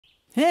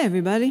Hey,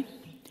 everybody.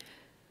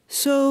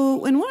 So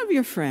when one of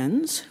your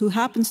friends, who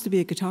happens to be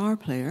a guitar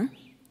player,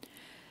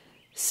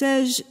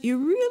 says you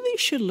really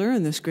should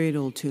learn this great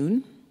old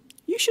tune,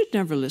 you should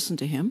never listen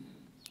to him,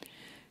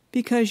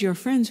 because your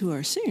friends who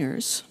are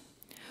singers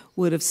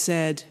would have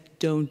said,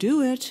 "Don't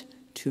do it,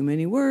 too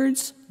many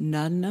words,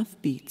 not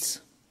enough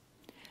beats."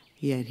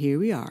 Yet here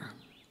we are,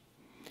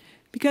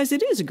 because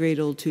it is a great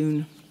old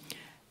tune,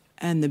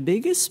 and the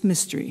biggest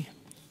mystery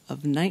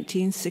of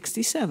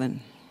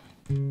 1967.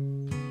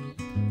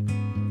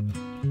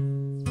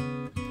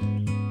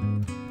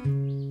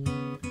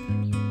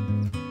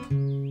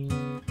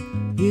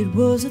 It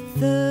was the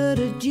 3rd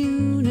of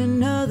June,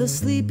 another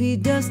sleepy,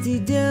 dusty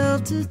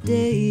Delta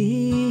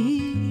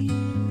day.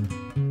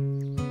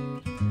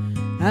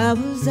 I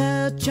was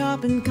out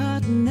chopping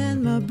cotton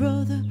and my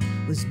brother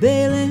was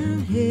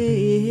baling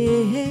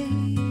hay.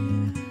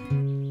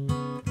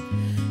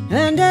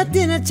 And at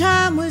dinner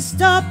time we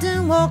stopped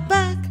and walked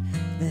back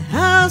the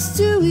house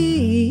to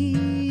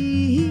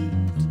eat.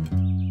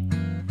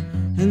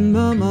 And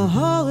Mama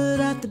hollered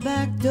at the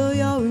back door,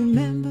 "Y'all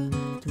remember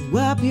to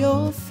wipe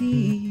your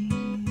feet."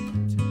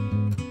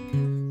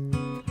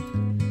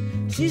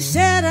 She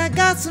said, "I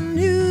got some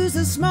news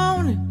this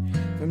morning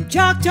from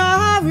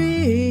Choctaw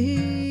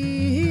Ridge.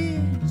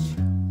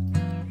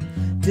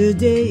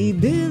 Today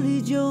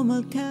Billie Joe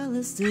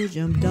McAllister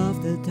jumped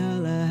off the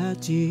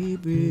Tallahatchie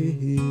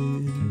Bridge."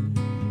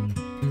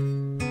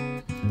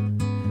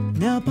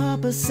 Now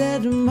Papa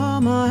said to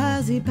Mama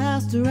as he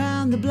passed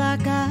around the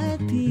black-eyed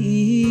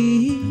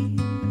peas,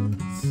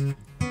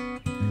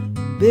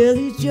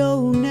 "Billie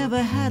Joe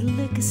never had a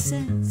lick of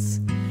sense.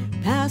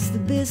 Pass the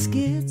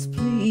biscuits,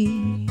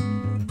 please.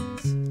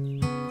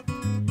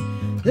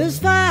 There's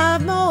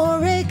 5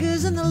 more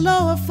acres in the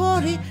lower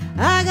 40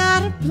 I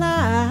gotta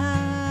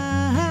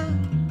plow."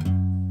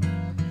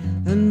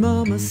 And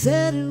Mama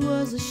said it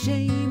was a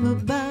shame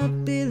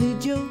about Billie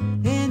Joe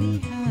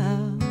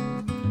anyhow.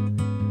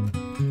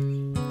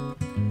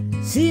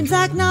 Seems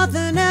like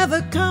nothing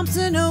ever comes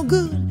to no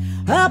good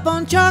up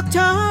on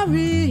Choctaw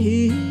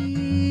Ridge.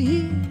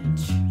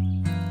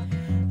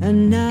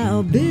 And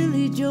now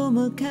Billie Joe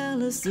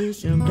McAllister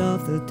jumped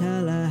off the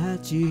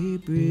Tallahatchie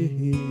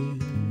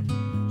Bridge.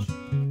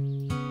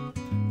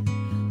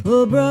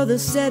 Oh, brother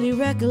said he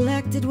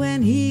recollected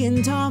when he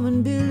and Tom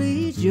and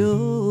Billie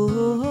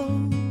Joe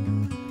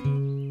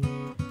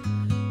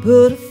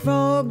put a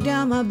frog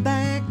down my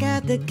back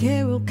at the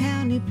Carroll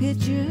County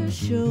Picture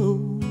Show.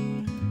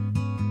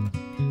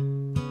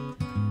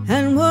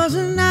 And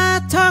wasn't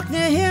I talking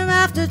to him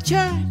after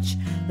church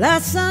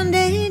last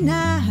Sunday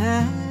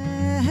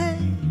night?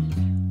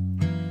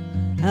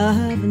 I'll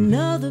have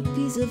another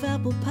piece of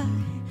apple pie,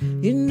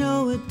 you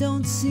know it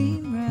don't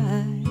seem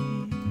right.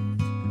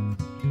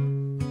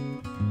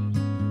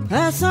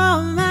 I saw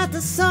him at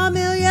the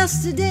sawmill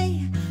yesterday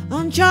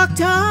on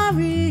Choctaw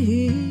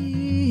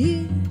Ridge.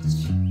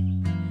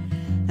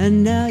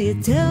 And now you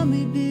tell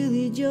me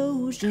Billie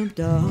Joe jumped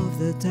off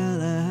the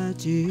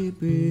Tallahatchie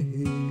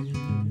Bridge.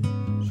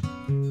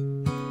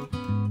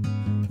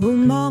 Well,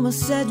 Mama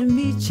said to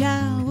me,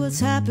 "Child, what's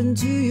happened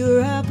to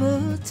your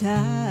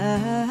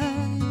appetite?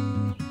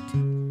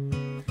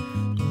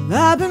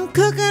 Well, I've been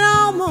cooking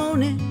all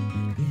morning,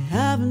 you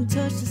haven't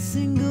touched a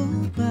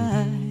single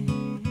bite.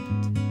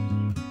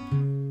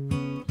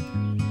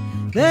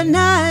 That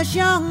nice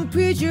young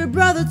preacher,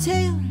 Brother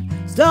Taylor,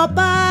 stopped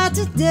by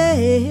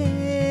today.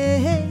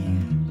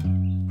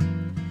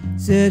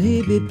 Said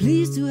he'd be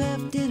pleased to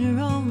have dinner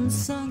on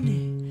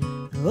Sunday.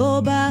 Oh,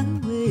 by the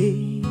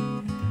way,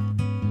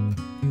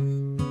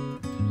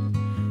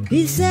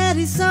 he said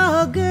he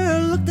saw a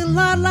girl looked a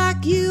lot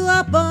like you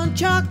up on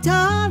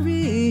Choctaw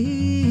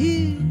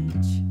Ridge.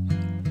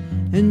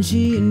 And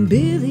she and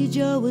Billie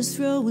Joe was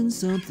throwing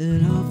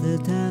something off the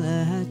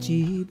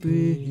Tallahatchie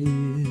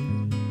Bridge.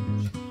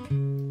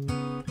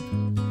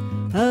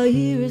 A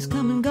year has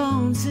come and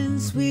gone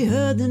since we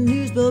heard the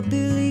news about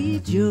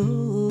Billie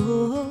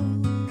Joe.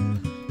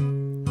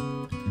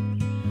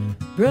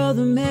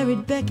 Brother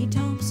married Becky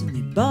Thompson,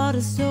 they bought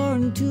a store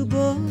in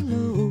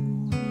Tupelo.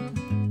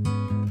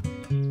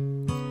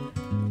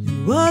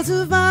 There was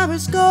a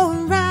virus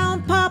going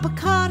round, Papa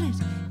caught it,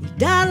 he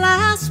died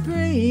last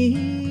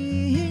spring.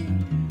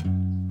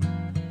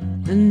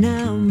 And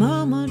now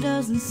Mama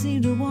doesn't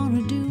seem to want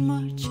to do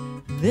much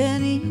of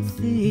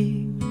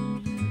anything.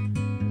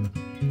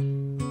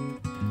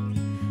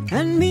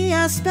 And me,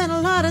 I spent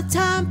a lot of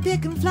time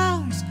picking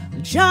flowers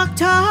on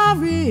Choctaw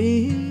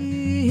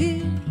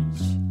Ridge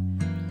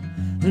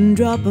and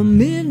drop 'em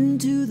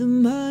into the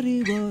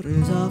muddy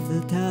waters off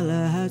the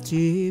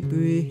Tallahatchie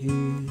Bridge.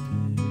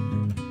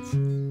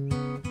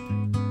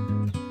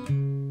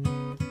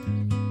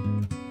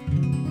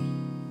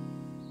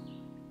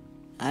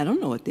 I don't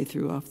know what they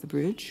threw off the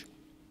bridge,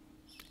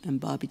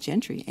 and Bobby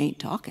Gentry ain't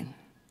talking.